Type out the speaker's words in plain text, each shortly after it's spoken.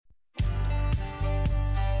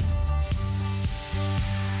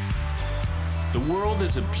The world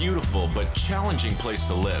is a beautiful but challenging place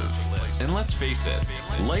to live. And let's face it,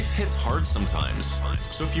 life hits hard sometimes.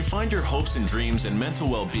 So if you find your hopes and dreams and mental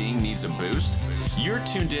well-being needs a boost, you're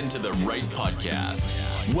tuned into the right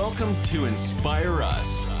podcast. Welcome to Inspire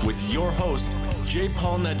Us with your host, J.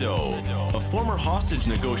 Paul Nadeau, a former hostage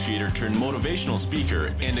negotiator turned motivational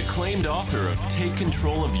speaker and acclaimed author of Take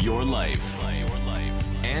Control of Your Life.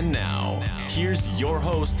 And now, here's your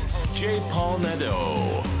host, J. Paul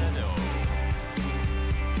Nadeau.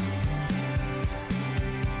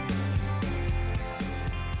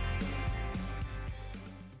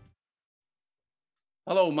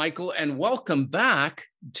 Hello, Michael, and welcome back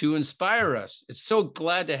to Inspire Us. It's so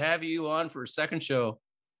glad to have you on for a second show.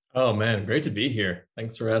 Oh, man, great to be here.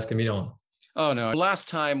 Thanks for asking me on. Oh, no. Last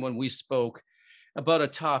time when we spoke about a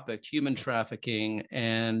topic, human trafficking,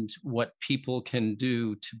 and what people can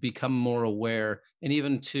do to become more aware and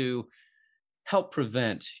even to help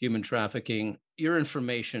prevent human trafficking, your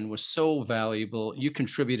information was so valuable. You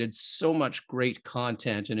contributed so much great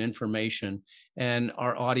content and information, and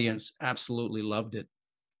our audience absolutely loved it.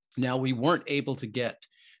 Now, we weren't able to get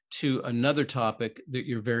to another topic that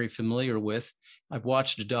you're very familiar with. I've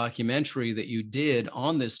watched a documentary that you did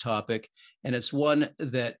on this topic, and it's one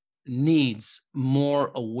that needs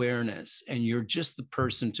more awareness, and you're just the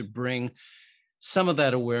person to bring some of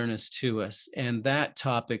that awareness to us. And that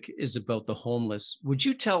topic is about the homeless. Would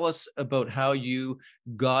you tell us about how you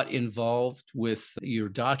got involved with your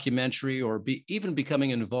documentary or even becoming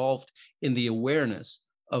involved in the awareness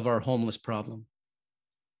of our homeless problem?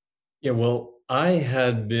 Yeah, well, I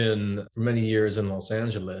had been for many years in Los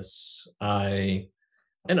Angeles, and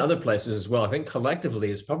other places as well. I think collectively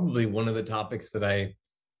is probably one of the topics that I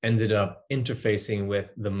ended up interfacing with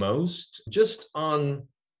the most, just offering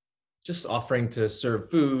to serve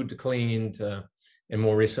food, to clean, and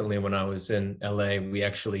more recently when I was in LA, we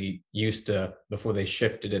actually used to, before they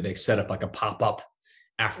shifted it, they set up like a pop-up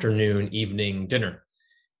afternoon, evening dinner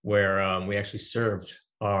where we actually served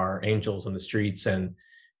our angels on the streets and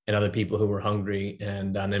other people who were hungry,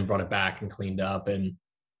 and then brought it back and cleaned up. And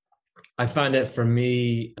I find it, for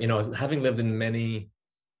me, having lived in many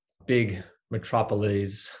big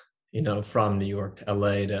metropolises, from New York to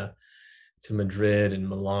LA to Madrid and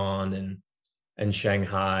Milan and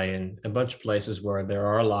Shanghai and a bunch of places where there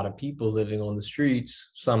are a lot of people living on the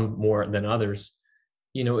streets, some more than others.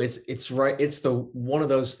 It's right. It's one of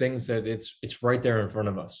those things that it's right there in front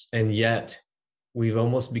of us, and yet we've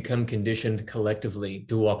almost become conditioned collectively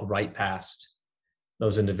to walk right past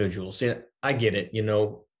those individuals. Yeah, I get it.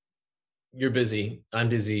 You're busy. I'm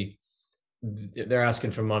busy. They're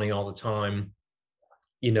asking for money all the time.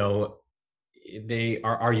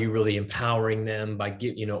 Are you really empowering them by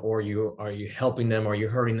or are you helping them? Or are you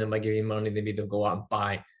hurting them by giving money? Maybe they'll go out and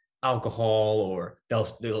buy alcohol, or they'll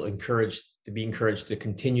be encouraged to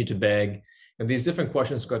continue to beg. And these different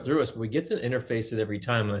questions go through us, but we get to interface it every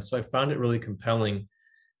time. And so I found it really compelling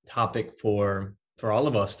topic for all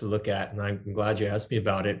of us to look at. And I'm glad you asked me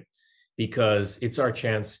about it, because it's our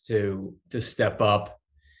chance to step up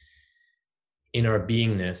in our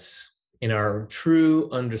beingness, in our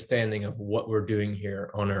true understanding of what we're doing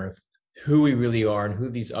here on earth, who we really are and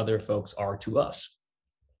who these other folks are to us.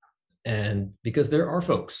 And because there are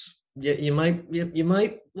folks, you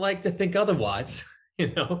might like to think otherwise,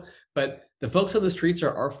 but the folks on the streets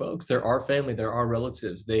are our folks. They're our family. They're our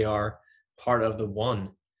relatives. They are part of the one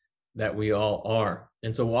that we all are.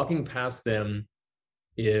 And so walking past them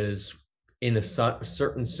is, in a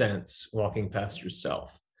certain sense, walking past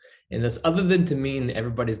yourself. And that's, other than to mean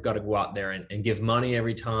everybody's got to go out there and give money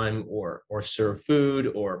every time, or serve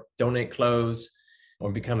food, or donate clothes,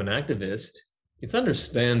 or become an activist. It's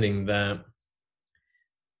understanding that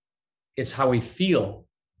it's how we feel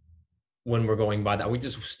when we're going by that. We're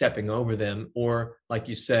just stepping over them, or, like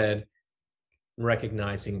you said,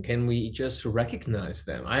 recognizing. Can we just recognize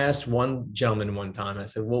them? I asked one gentleman one time, I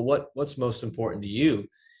said, well, what's most important to you?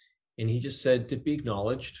 And he just said, to be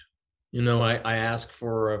acknowledged. I ask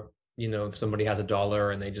for, if somebody has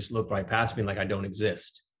 $1 and they just look right past me like I don't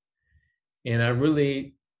exist. And I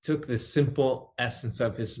really took the simple essence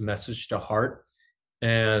of his message to heart.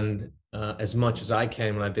 And as much as I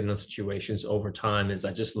can, when I've been in those situations over time, is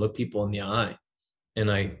I just look people in the eye, and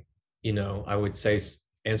I would say,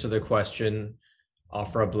 answer their question,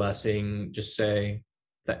 offer a blessing, just say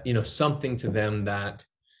that, something to them that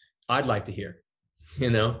I'd like to hear,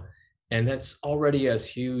 and that's already a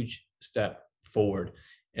huge step forward.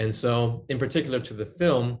 And so, in particular to the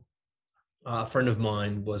film, a friend of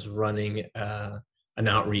mine was running an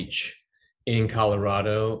outreach in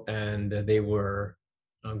Colorado, and they were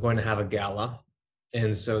going to have a gala.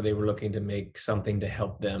 And so they were looking to make something to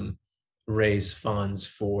help them raise funds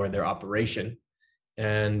for their operation.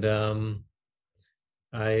 And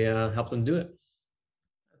I helped them do it.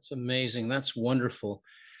 That's amazing. That's wonderful.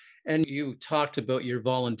 And you talked about your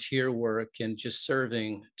volunteer work and just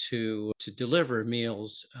serving to deliver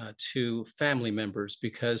meals to family members,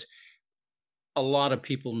 because a lot of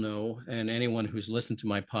people know, and anyone who's listened to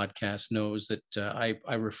my podcast knows that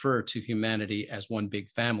I refer to humanity as one big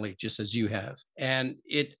family, just as you have. And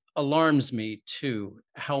it alarms me too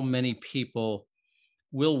how many people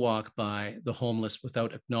will walk by the homeless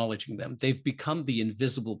without acknowledging them. They've become the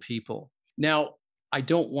invisible people. Now, I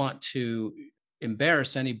don't want to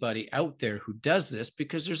embarrass anybody out there who does this,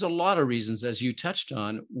 because there's a lot of reasons, as you touched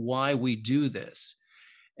on, why we do this.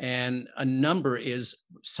 And a number is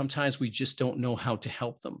sometimes we just don't know how to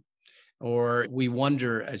help them. Or we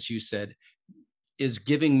wonder, as you said, is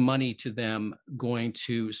giving money to them going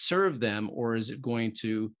to serve them, or is it going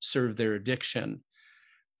to serve their addiction?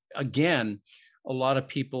 Again, a lot of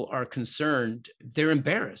people are concerned. They're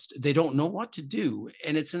embarrassed. They don't know what to do.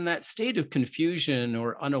 And it's in that state of confusion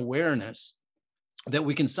or unawareness that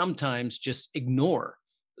we can sometimes just ignore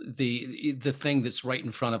the thing that's right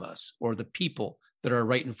in front of us, or the people that are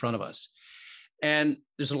right in front of us. And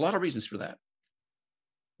there's a lot of reasons for that.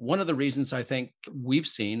 One of the reasons I think we've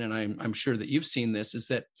seen, and I'm sure that you've seen this, is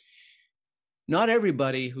that not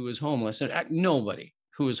everybody who is homeless, and nobody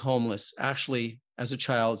who is homeless actually, as a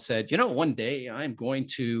child, said, one day I'm going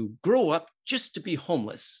to grow up just to be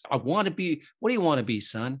homeless. I want to be, what do you want to be,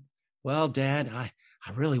 son? Well, Dad, I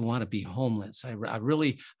really want to be homeless. I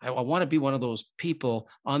want to be one of those people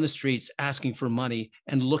on the streets asking for money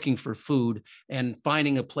and looking for food and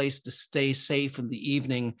finding a place to stay safe in the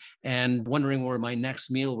evening and wondering where my next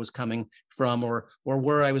meal was coming from, or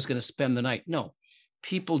where I was going to spend the night. No,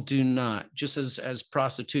 people do not, just as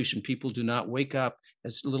prostitution, people do not wake up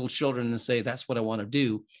as little children and say, that's what I want to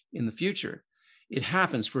do in the future. It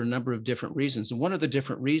happens for a number of different reasons. And one of the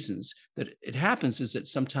different reasons that it happens is that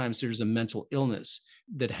sometimes there's a mental illness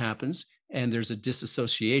that happens, and there's a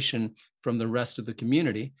disassociation from the rest of the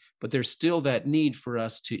community, but there's still that need for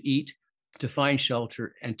us to eat, to find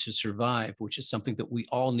shelter, and to survive, which is something that we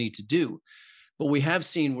all need to do. But we have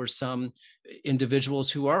seen where some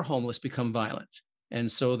individuals who are homeless become violent.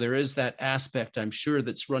 And so there is that aspect, I'm sure,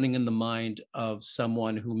 that's running in the mind of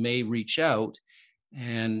someone who may reach out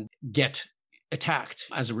and get attacked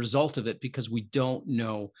as a result of it, because we don't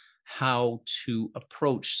know how to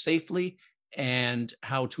approach safely and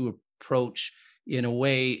how to approach in a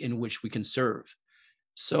way in which we can serve.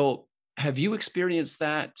 So have you experienced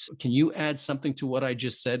that? Can you add something to what I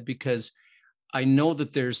just said? Because I know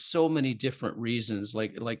that there's so many different reasons.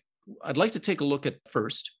 Like I'd like to take a look at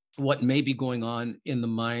first what may be going on in the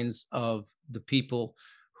minds of the people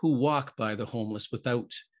who walk by the homeless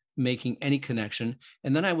without making any connection.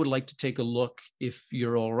 And then I would like to take a look, if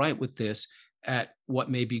you're all right with this, at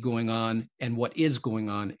what may be going on and what is going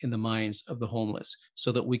on in the minds of the homeless,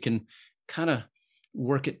 so that we can kind of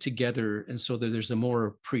work it together, and so that there's a more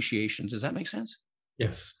appreciation. Does that make sense?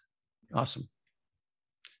 Yes. Awesome.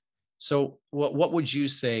 So what would you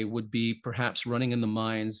say would be perhaps running in the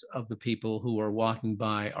minds of the people who are walking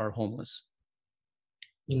by our homeless?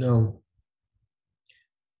 John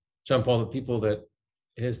Paul, the people that,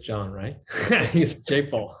 it is John, right? He's J.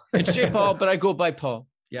 Paul. It's J. Paul, but I go by Paul.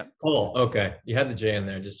 Yeah. Paul. Okay. You had the J in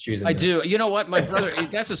there, just choosing. I do. You know what? My brother,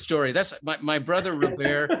 that's a story. That's my brother,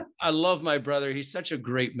 Robert. I love my brother. He's such a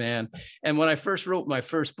great man. And when I first wrote my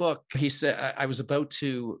first book, he said, I was about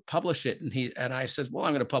to publish it. And I said, well,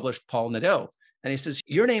 I'm going to publish Paul Nadeau. And he says,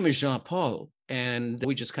 your name is Jean Paul. And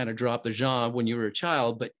we just kind of dropped the Jean when you were a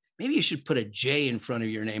child, but maybe you should put a J in front of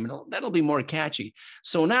your name, and that'll be more catchy.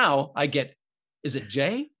 So now I get, is it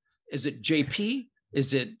J? Is it JP?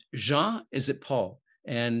 Is it Jean? Is it Paul?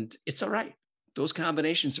 And it's all right. Those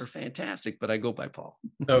combinations are fantastic, but I go by Paul.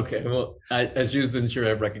 Okay. Well, as Jews, then sure,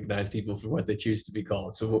 I recognize people for what they choose to be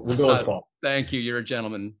called. So we'll go with Paul. Thank you. You're a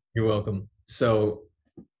gentleman. You're welcome. So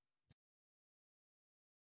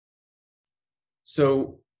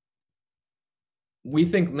we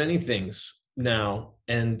think many things now,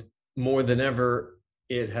 and more than ever,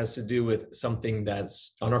 it has to do with something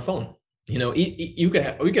that's on our phone. We could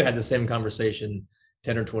have had the same conversation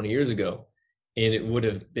 10 or 20 years ago, and it would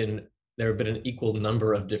have been, there have been an equal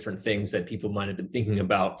number of different things that people might have been thinking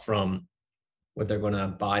about, from what they're going to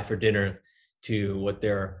buy for dinner to what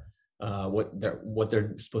they're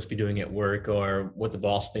supposed to be doing at work, or what the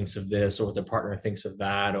boss thinks of this, or what their partner thinks of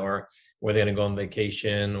that, or where they're going to go on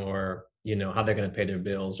vacation, or how they're going to pay their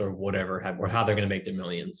bills, or whatever, or how they're going to make their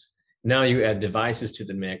millions. Now you add devices to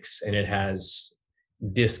the mix, and it has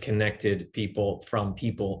disconnected people from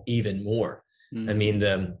people even more. Mm-hmm. I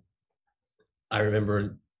mean, I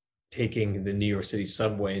remember taking the New York City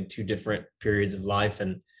subway in two different periods of life,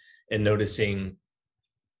 and noticing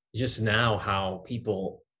just now how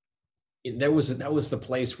people, that was the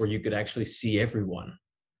place where you could actually see everyone,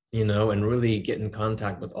 and really get in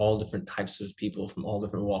contact with all different types of people from all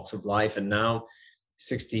different walks of life. And now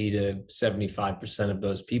 60 to 75% of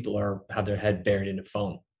those people have their head buried in a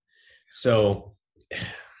phone. So,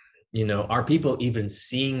 are people even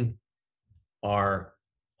seeing our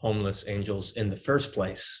homeless angels in the first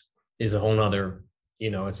place is a whole nother,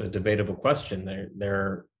 it's a debatable question.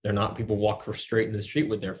 They're not people walk straight in the street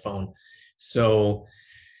with their phone. So,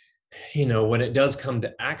 when it does come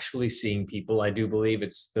to actually seeing people, I do believe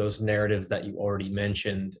it's those narratives that you already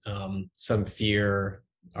mentioned. Some fear,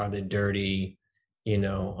 are they dirty? I'm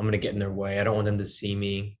going to get in their way. I don't want them to see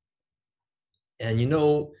me. And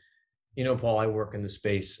Paul, I work in the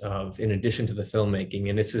space of, in addition to the filmmaking,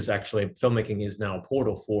 and this is actually, filmmaking is now a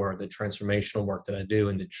portal for the transformational work that I do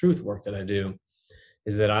and the truth work that I do,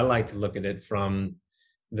 is that I like to look at it from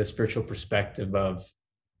the spiritual perspective of,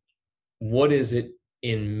 what is it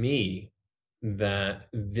in me that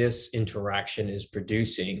this interaction is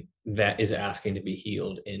producing that is asking to be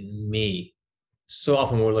healed in me? So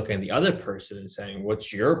often we're looking at the other person and saying,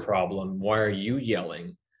 what's your problem? Why are you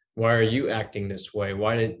yelling? Why are you acting this way?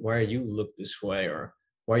 Why are you look this way? Or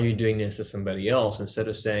why are you doing this to somebody else? Instead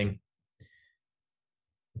of saying,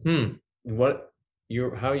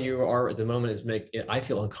 how you are at the moment is I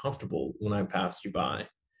feel uncomfortable when I pass you by,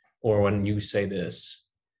 or when you say this.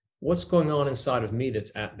 What's going on inside of me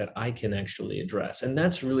that I can actually address? And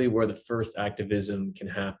that's really where the first activism can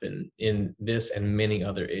happen in this and many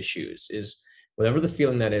other issues, is whatever the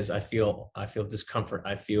feeling that is. I feel discomfort,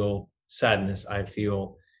 I feel sadness, I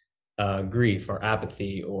feel grief or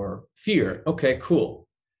apathy or fear. Okay, cool.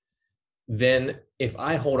 Then if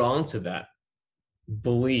I hold on to that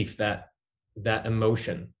belief, that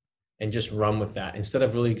emotion, and just run with that, instead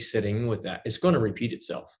of really sitting with that, it's going to repeat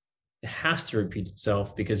itself. It has to repeat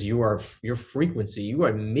itself, because your frequency, you are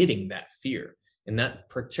emitting that fear. And that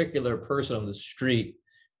particular person on the street,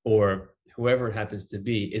 or whoever it happens to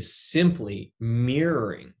be, is simply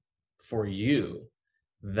mirroring for you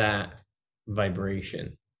that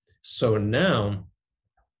vibration. So now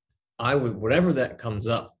whatever comes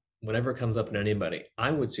up in anybody,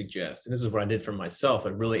 I would suggest, and this is what I did for myself,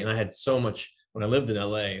 and I had so much, when I lived in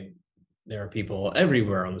LA, there are people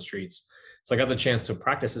everywhere on the streets. So I got the chance to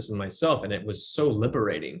practice this in myself, and it was so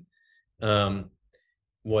liberating.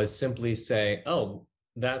 Was simply say, oh,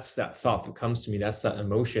 that's that thought that comes to me, that's that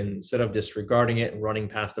emotion. Instead of disregarding it and running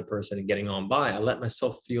past the person and getting on by, I let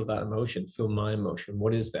myself feel that emotion, feel my emotion.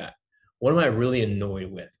 What is that? What am I really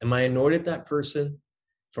annoyed with? Am I annoyed at that person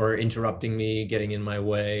for interrupting me, getting in my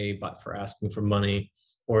way, but for asking for money,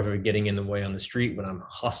 or for getting in the way on the street when I'm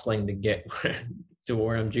hustling to get to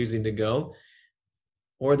where I'm choosing to go?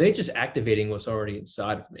 Or are they just activating what's already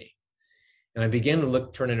inside of me? And I began to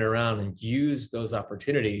turn it around and use those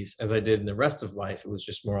opportunities, as I did in the rest of life. It was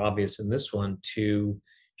just more obvious in this one, to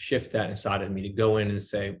shift that inside of me, to go in and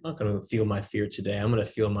say, I'm not going to feel my fear today. I'm going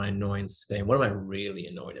to feel my annoyance today. What am I really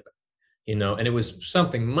annoyed about? And it was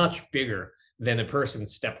something much bigger than a person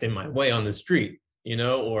stepped in my way on the street,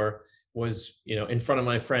 or was, in front of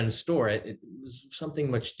my friend's store. It was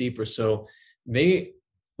something much deeper. So they,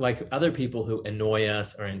 like other people who annoy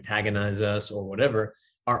us or antagonize us or whatever,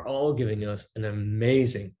 are all giving us an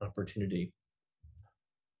amazing opportunity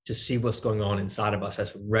to see what's going on inside of us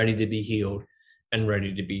that's ready to be healed and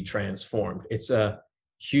ready to be transformed. It's a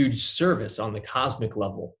huge service on the cosmic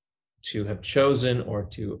level to have chosen or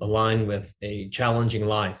to align with a challenging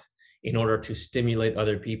life in order to stimulate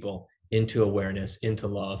other people into awareness, into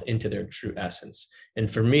love, into their true essence. And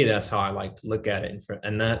for me, that's how I like to look at it.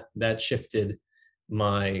 And that shifted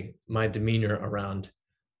my demeanor around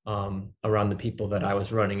the people that I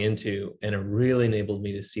was running into, and it really enabled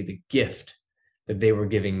me to see the gift that they were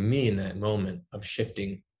giving me in that moment of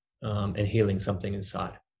shifting and healing something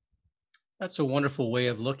inside. That's a wonderful way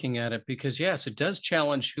of looking at it, because yes, it does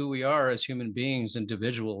challenge who we are as human beings,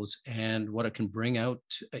 individuals, and what it can bring out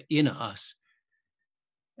in us.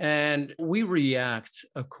 And we react,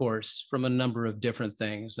 of course, from a number of different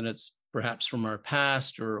things. And it's perhaps from our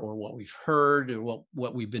past, or what we've heard, or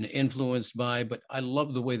what we've been influenced by. But I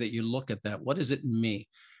love the way that you look at that. What is it in me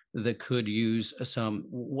that could use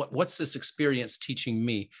what's this experience teaching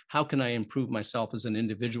me? How can I improve myself as an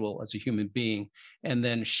individual, as a human being, and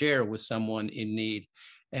then share with someone in need?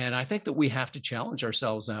 And I think that we have to challenge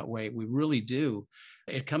ourselves that way. We really do.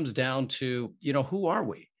 It comes down to, who are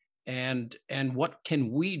we? And what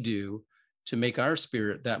can we do to make our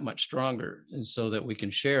spirit that much stronger, and so that we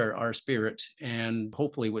can share our spirit and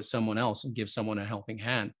hopefully with someone else and give someone a helping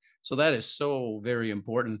hand. So that is so very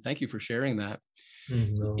important. Thank you for sharing that.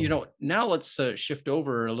 No. Now let's shift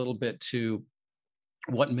over a little bit to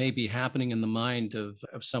what may be happening in the mind of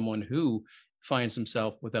someone who finds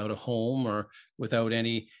himself without a home or without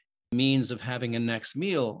any means of having a next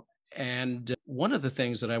meal. And one of the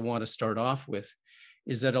things that I want to start off with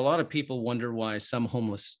is that a lot of people wonder why some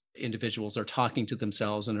homeless individuals are talking to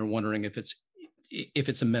themselves and are wondering if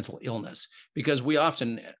it's a mental illness, because we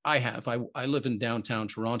often, I live in downtown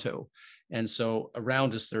Toronto, and so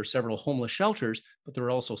around us there are several homeless shelters, but there are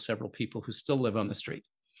also several people who still live on the street,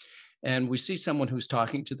 and we see someone who's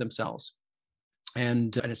talking to themselves,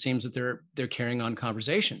 and it seems that they're carrying on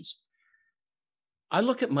conversations. I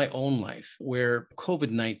look at my own life where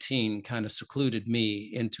COVID-19 kind of secluded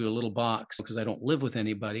me into a little box because I don't live with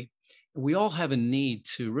anybody. We all have a need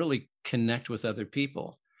to really connect with other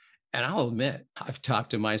people. And I'll admit, I've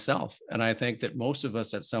talked to myself. And I think that most of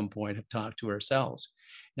us at some point have talked to ourselves.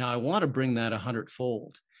 Now, I want to bring that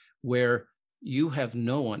 100-fold, where you have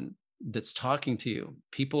no one that's talking to you.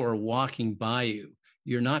 People are walking by you.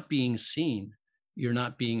 You're not being seen. You're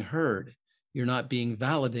not being heard. You're not being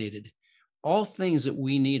validated. All things that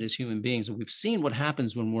we need as human beings. And we've seen what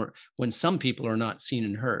happens when some people are not seen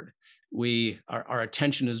and heard. Our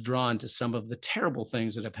attention is drawn to some of the terrible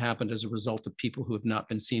things that have happened as a result of people who have not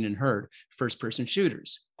been seen and heard. First-person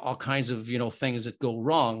shooters, all kinds of things that go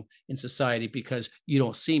wrong in society because you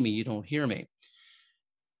don't see me, you don't hear me.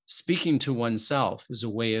 Speaking to oneself is a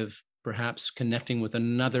way of perhaps connecting with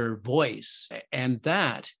another voice, and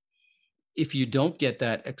that, if you don't get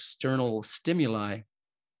that external stimuli,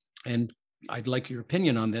 and I'd like your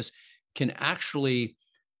opinion on this, can actually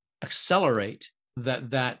accelerate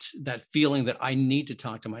that feeling that I need to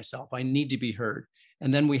talk to myself. I need to be heard.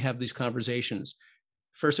 And then we have these conversations.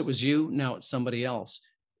 First it was you, now it's somebody else.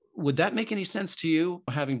 Would that make any sense to you,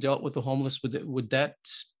 having dealt with the homeless? Would that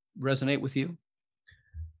resonate with you?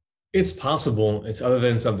 It's possible. It's, other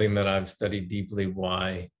than something that I've studied deeply,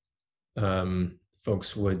 why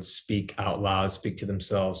folks would speak out loud, speak to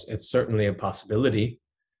themselves. It's certainly a possibility.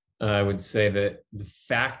 I would say that the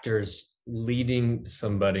factors leading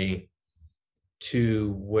somebody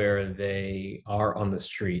to where they are on the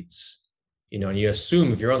streets, and you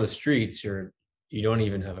assume if you're on the streets, you don't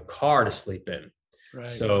even have a car to sleep in.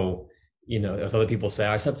 Right. So, as other people say,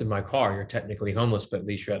 I slept in my car, you're technically homeless, but at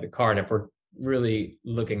least you had the car. And if we're really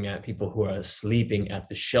looking at people who are sleeping at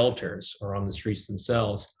the shelters or on the streets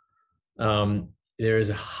themselves, there is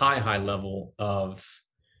a high level of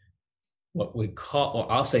what we call,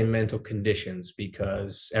 or I'll say, mental conditions,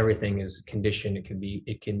 because everything is conditioned.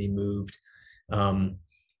 It can be moved.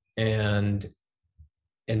 And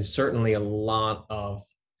certainly a lot of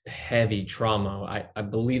heavy trauma. I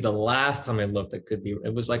believe the last time I looked,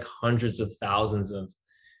 it was like hundreds of thousands of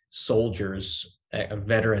soldiers,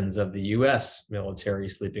 veterans of the US military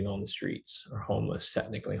sleeping on the streets, or homeless,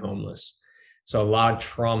 technically homeless. So a lot of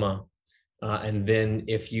trauma. And then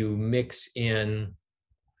if you mix in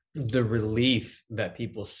the relief that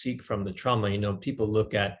people seek from the trauma, people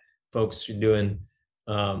look at folks who are doing,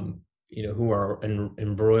 who are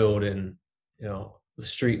embroiled in, the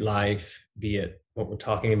street life, be it what we're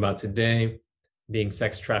talking about today, being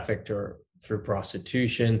sex trafficked or through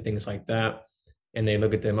prostitution, things like that. And they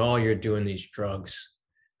look at them, oh, you're doing these drugs.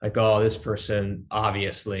 Like, oh, this person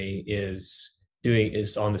obviously is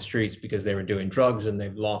on the streets because they were doing drugs and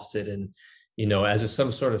they've lost it. And, as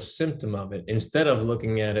some sort of symptom of it, instead of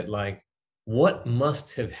looking at it like, what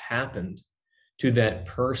must have happened to that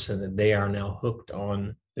person that they are now hooked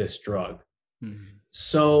on this drug? Mm-hmm.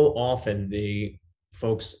 So often the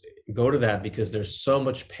folks go to that because there's so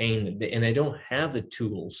much pain and they don't have the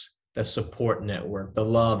tools, the support network, the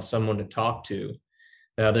love, someone to talk to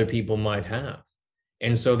that other people might have.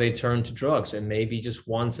 And so they turn to drugs, and maybe just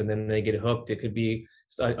once, and then they get hooked. It could be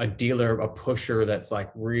a dealer, a pusher that's like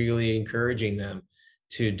really encouraging them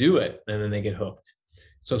to do it, and then they get hooked.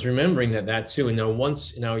 So it's remembering that too. And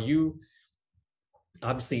now you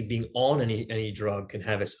obviously, being on any drug can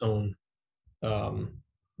have its own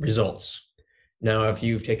results. Now, if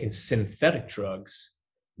you've taken synthetic drugs,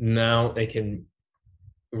 now they can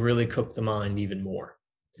really cook the mind even more.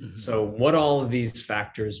 Mm-hmm. So what all of these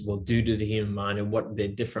factors will do to the human mind, and what the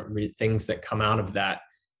different things that come out of that,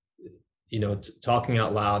 talking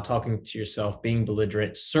out loud, talking to yourself, being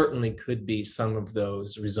belligerent, certainly could be some of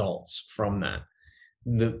those results from that.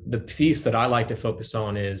 The piece that I like to focus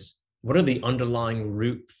on is, what are the underlying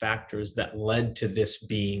root factors that led to this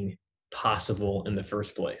being possible in the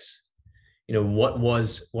first place?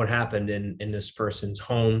 What happened in this person's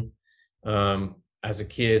home? as a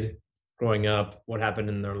kid growing up, what happened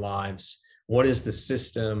in their lives, what is the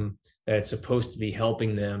system that's supposed to be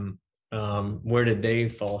helping them, where did they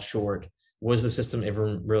fall short, was the system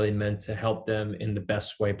ever really meant to help them in the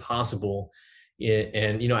best way possible?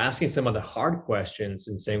 And asking some of the hard questions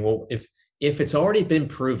and saying, well, if it's already been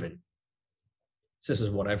proven, this is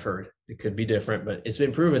what I've heard, it could be different, but it's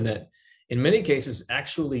been proven that in many cases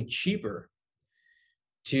actually cheaper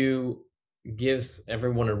to give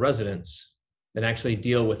everyone a residence than actually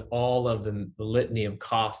deal with all of the litany of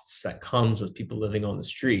costs that comes with people living on the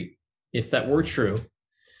street. If that were true,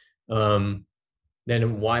 then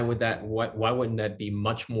why wouldn't that be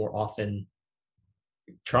much more often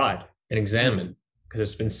tried and examined? Because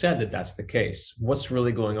it's been said that that's the case. What's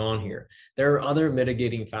really going on here? There are other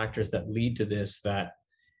mitigating factors that lead to this that,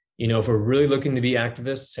 if we're really looking to be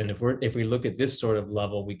activists, and if we look at this sort of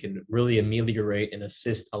level, we can really ameliorate and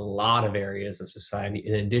assist a lot of areas of society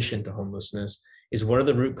in addition to homelessness, is what are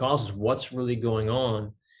the root causes? What's really going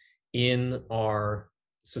on in our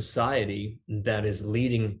society that is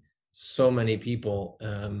leading so many people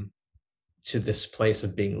to this place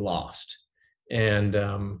of being lost? And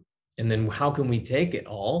then how can we take it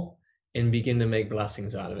all and begin to make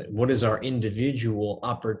blessings out of it? What is our individual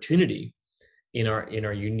opportunity in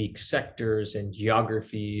our unique sectors and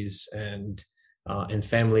geographies and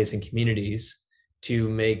families and communities to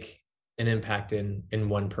make an impact in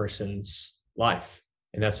one person's life?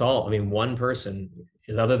 And that's all. I mean, one person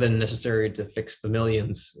is, other than necessary to fix the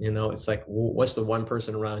millions, it's like, what's the one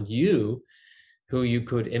person around you who you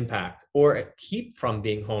could impact or keep from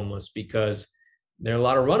being homeless? Because there are a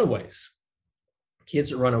lot of runaways,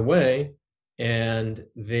 kids that run away, and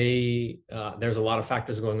there's a lot of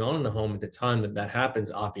factors going on in the home at the time that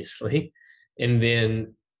happens, obviously, and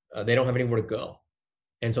then they don't have anywhere to go,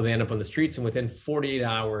 and so they end up on the streets. And within 48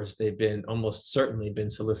 hours, they've been almost certainly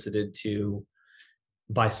been solicited to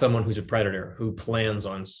by someone who's a predator who plans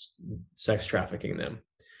on sex trafficking them,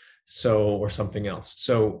 or something else.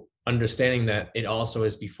 So understanding that it also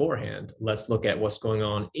is beforehand, let's look at what's going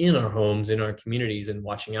on in our homes, in our communities, and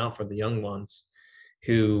watching out for the young ones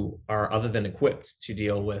who are other than equipped to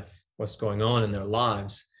deal with what's going on in their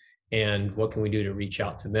lives, and what can we do to reach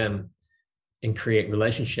out to them and create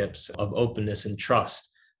relationships of openness and trust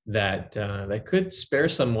that could spare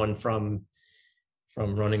someone from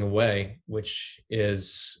running away, which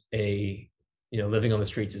is living on the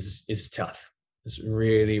streets is tough. It's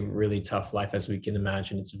really, really tough life, as we can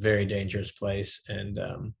imagine. It's a very dangerous place, and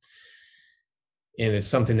it's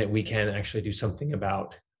something that we can actually do something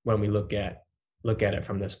about when we look at it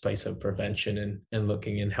from this place of prevention and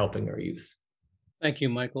looking and helping our youth. Thank you,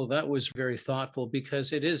 Michael. That was very thoughtful,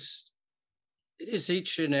 because it is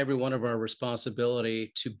each and every one of our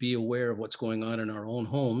responsibility to be aware of what's going on in our own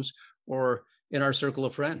homes or in our circle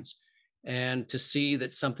of friends. And to see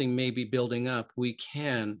that something may be building up, we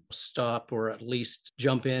can stop or at least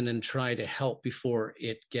jump in and try to help before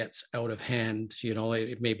it gets out of hand.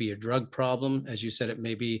 It may be a drug problem. As you said, it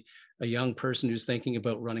may be a young person who's thinking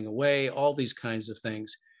about running away, all these kinds of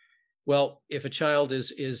things. Well, if a child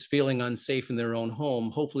is feeling unsafe in their own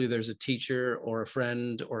home, hopefully there's a teacher or a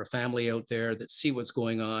friend or a family out there that see what's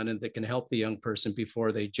going on and that can help the young person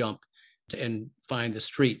before they jump and find the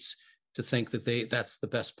streets to think that that's the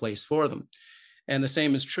best place for them. And the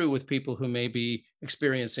same is true with people who may be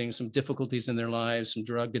experiencing some difficulties in their lives, some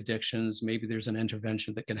drug addictions. Maybe there's an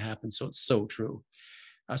intervention that can happen. So it's so true.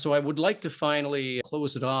 So I would like to finally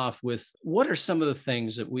close it off with, what are some of the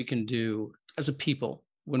things that we can do as a people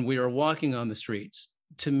when we are walking on the streets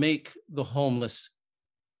to make the homeless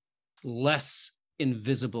less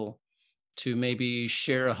invisible, to maybe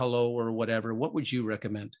share a hello or whatever? What would you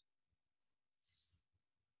recommend?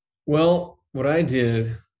 Well, what I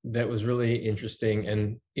did that was really interesting,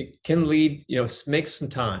 and it can lead, make some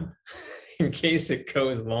time in case it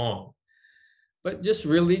goes long, but just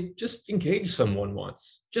engage someone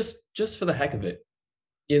once, just for the heck of it.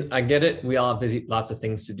 I get it. We all have lots of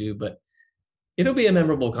things to do, but it'll be a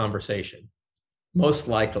memorable conversation, most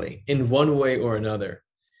likely, in one way or another.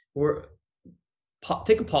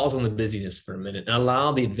 Take a pause on the busyness for a minute and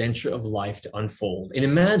allow the adventure of life to unfold. And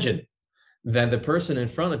imagine that the person in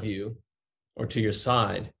front of you or to your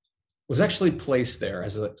side was actually placed there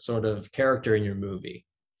as a sort of character in your movie.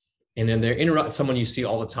 And then they're interrupt someone you see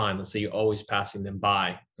all the time. Let's say you're always passing them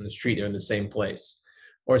by on the street, they're in the same place.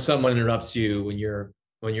 Or someone interrupts you when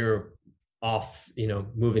you're off,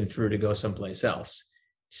 moving through to go someplace else.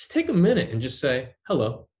 Just take a minute and just say,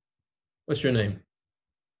 hello, what's your name?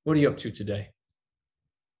 What are you up to today?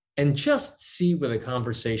 And just see where the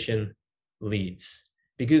conversation leads.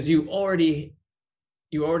 Because you already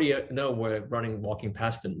you already know where running, walking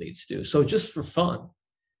past them leads to. So just for fun,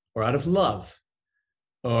 or out of love,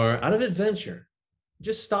 or out of adventure,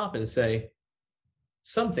 just stop and say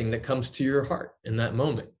something that comes to your heart in that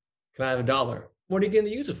moment. Can I have $1? What are you going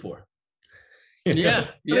to use it for? Yeah.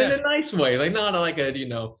 In a nice way, like not like a,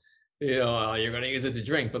 you're going to use it to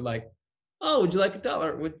drink, but like, oh, would you like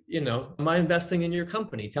 $1? Am I investing in your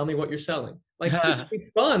company? Tell me what you're selling. Like, just be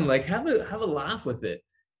fun. Like, have a laugh with it,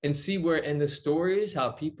 and see and the stories, how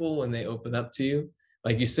people, when they open up to you,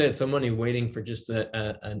 like you said, somebody waiting for just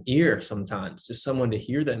an ear sometimes, just someone to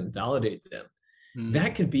hear them and validate them.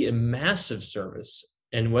 That could be a massive service.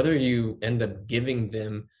 And whether you end up giving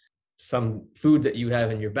them some food that you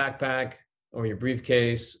have in your backpack or your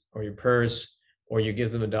briefcase or your purse, or you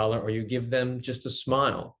give them $1, or you give them just a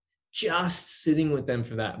smile, just sitting with them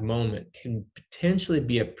for that moment can potentially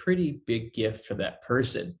be a pretty big gift for that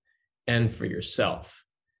person and for yourself.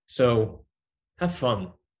 So have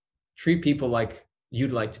fun. Treat people like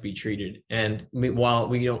you'd like to be treated. And while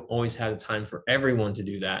we don't always have the time for everyone to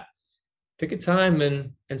do that, pick a time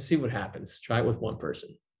and see what happens. Try it with one person.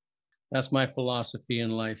 That's my philosophy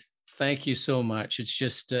in life. Thank you so much. It's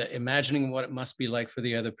just imagining what it must be like for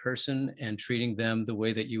the other person and treating them the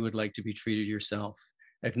way that you would like to be treated yourself.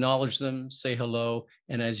 Acknowledge them, say hello,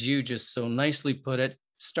 and as you just so nicely put it,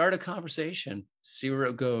 start a conversation, see where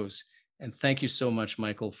it goes. And thank you so much,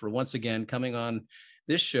 Michael, for once again coming on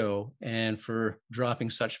this show and for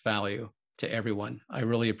dropping such value to everyone. I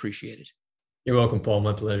really appreciate it. You're welcome, Paul.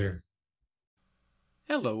 My pleasure.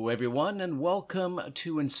 Hello, everyone, and welcome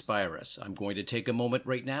to Inspire Us. I'm going to take a moment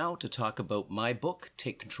right now to talk about my book,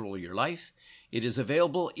 Take Control of Your Life. It is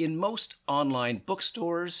available in most online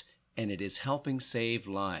bookstores, and it is helping save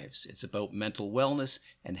lives. It's about mental wellness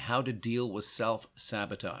and how to deal with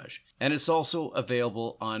self-sabotage. And it's also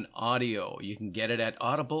available on audio. You can get it at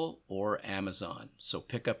Audible or Amazon. So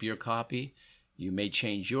pick up your copy. You may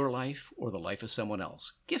change your life or the life of someone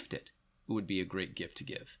else. Gift it. It would be a great gift to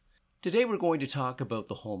give. Today we're going to talk about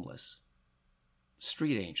the homeless,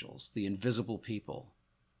 street angels, the invisible people.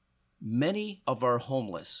 Many of our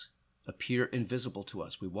homeless appear invisible to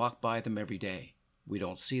us. We walk by them every day. We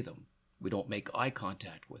don't see them. We don't make eye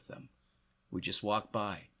contact with them. We just walk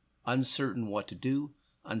by, uncertain what to do,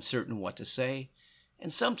 uncertain what to say,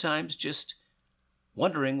 and sometimes just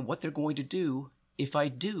wondering what they're going to do if I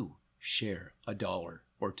do share $1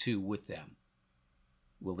 or $2 with them.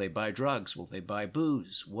 Will they buy drugs? Will they buy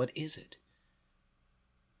booze? What is it?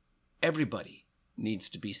 Everybody needs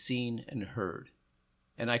to be seen and heard.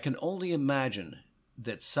 And I can only imagine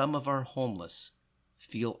that some of our homeless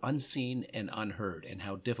feel unseen and unheard, and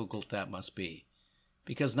how difficult that must be.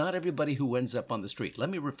 Because not everybody who ends up on the street, let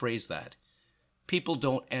me rephrase that. People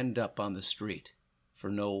don't end up on the street for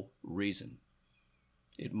no reason.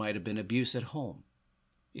 It might have been abuse at home.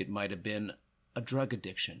 It might have been a drug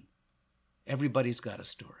addiction. Everybody's got a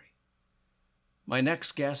story. My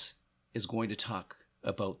next guest is going to talk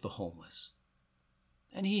about the homeless.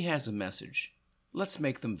 And he has a message. Let's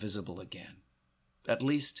make them visible again. At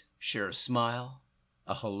least share a smile,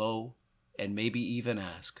 a hello, and maybe even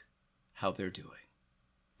ask how they're doing,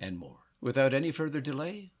 and more. Without any further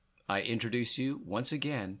delay, I introduce you once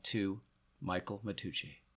again to Michael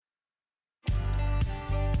Matucci.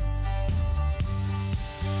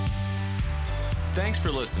 Thanks for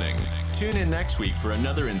listening. Tune in next week for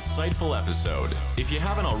another insightful episode. If you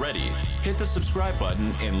haven't already, hit the subscribe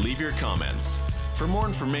button and leave your comments. For more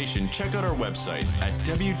information, check out our website at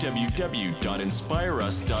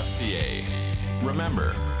www.inspireus.ca.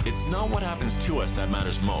 Remember, it's not what happens to us that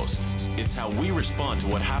matters most. It's how we respond to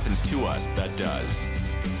what happens to us that does.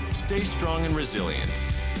 Stay strong and resilient.